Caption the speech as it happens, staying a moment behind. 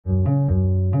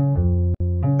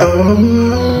Got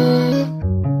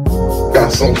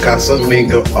some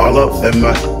nigga all up in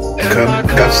my cup.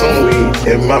 Got some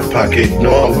weed in my pocket.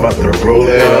 Know I'm about to roll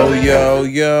it up.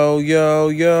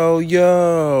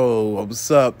 Yo.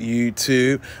 What's up,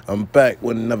 YouTube? I'm back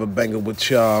with another banger with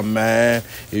y'all, man.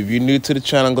 If you're new to the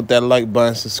channel, go that like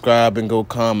button, subscribe, and go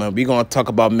comment. We're going to talk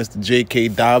about Mr.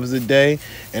 JK Dobbins today.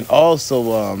 And also,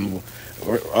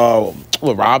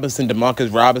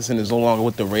 Demarcus Robinson is no longer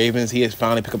with the Ravens. He has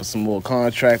finally picked up some more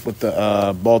contract with the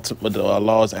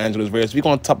Los Angeles Raiders. We're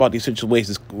going to talk about these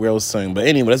situations real soon. But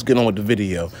anyway, let's get on with the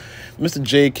video. Mr.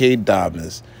 JK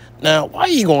Dobbins. Now, why are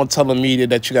you going to tell the media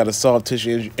that you got a soft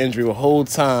tissue injury the whole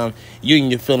time you and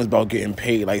your feelings about getting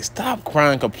paid? Like, stop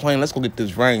crying, complaining. Let's go get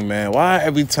this ring, man. Why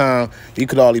every time you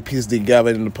put all these pieces together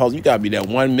in the puzzle, you got to be that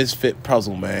one misfit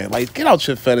puzzle, man? Like, get out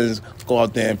your feelings, go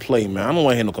out there and play, man. I don't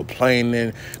want to hear no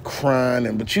complaining,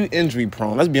 crying, but you injury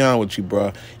prone. Let's be honest with you,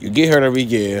 bro. You get hurt every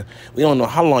year. We don't know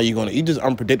how long you're going to. You're just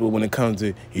unpredictable when it comes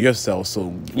to yourself. So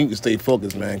you need to stay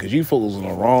focused, man, because you focus on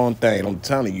the wrong thing. I'm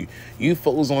telling you. You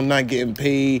focus on not getting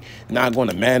paid, not going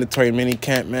to mandatory mini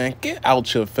camp, man. Get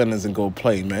out your feelings and go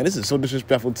play, man. This is so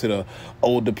disrespectful to the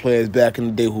older players back in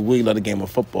the day who really love the game of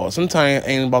football. Sometimes it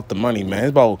ain't about the money, man. It's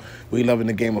about really loving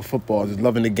the game of football, just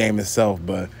loving the game itself.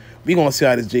 But we gonna see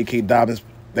how this J.K. Dobbins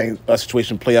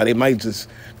situation play out. They might just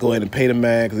go ahead and pay the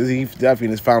man because he's definitely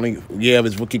in his final year of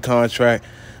his rookie contract.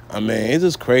 I mean, it's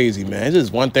just crazy, man. It's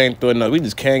just one thing through another. We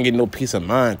just can't get no peace of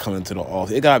mind coming to the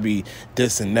office. It got to be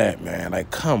this and that, man. Like,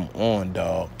 come on,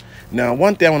 dog. Now,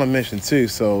 one thing I want to mention, too.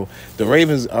 So, the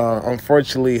Ravens,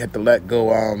 unfortunately, had to let go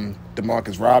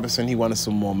Demarcus Robinson. He wanted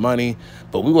some more money.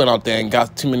 But we went out there and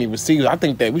got too many receivers. I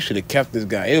think that we should have kept this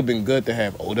guy. It would have been good to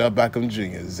have Odell Beckham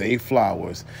Jr., Zay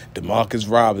Flowers, Demarcus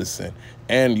Robinson,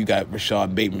 and you got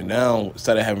Rashad Bateman. Now,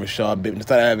 instead of having Rashad Bateman,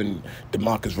 instead of having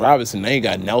Demarcus Robinson, now you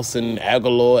got Nelson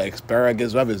Aguilar,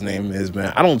 Asparagus, whatever his name is,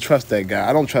 man. I don't trust that guy.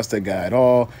 I don't trust that guy at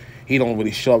all. He don't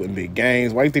really show up in big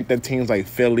games. Why do you think that teams like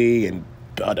Philly and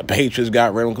the Patriots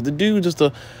got rid of him? Because the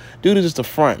dude is just a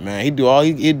front, man. He do all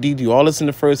this in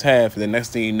the first half, and the next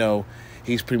thing you know,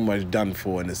 he's pretty much done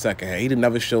for in the second half. He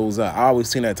never shows up. I always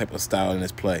seen that type of style in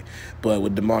his play. But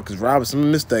with Demarcus Robinson, I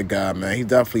miss that guy, man. He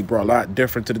definitely brought a lot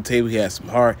different to the table. He had some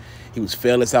heart. He was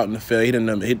fearless out in the field. He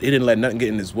didn't let nothing get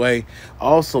in his way.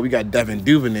 Also, we got Devin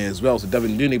Duvernay as well. So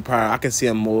Devin Duvernay probably, I can see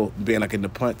him more being like in the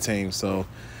punt team. So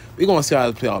we're going to see how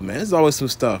this play out, man. There's always some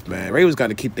stuff, man. Ravens got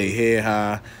to keep their head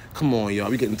high. Come on,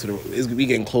 y'all. We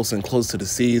getting closer and closer to the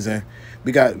season.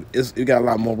 We got a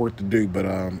lot more work to do,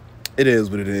 but it is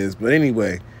what it is. But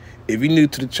anyway, if you're new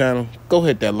to the channel, go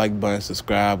hit that like button,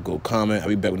 subscribe, go comment. I'll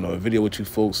be back with another video with you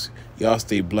folks. Y'all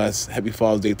stay blessed. Happy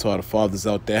Father's Day to all the fathers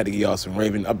out there. I had to get y'all some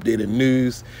Raven updated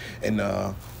news. And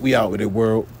we out with it,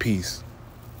 world. Peace.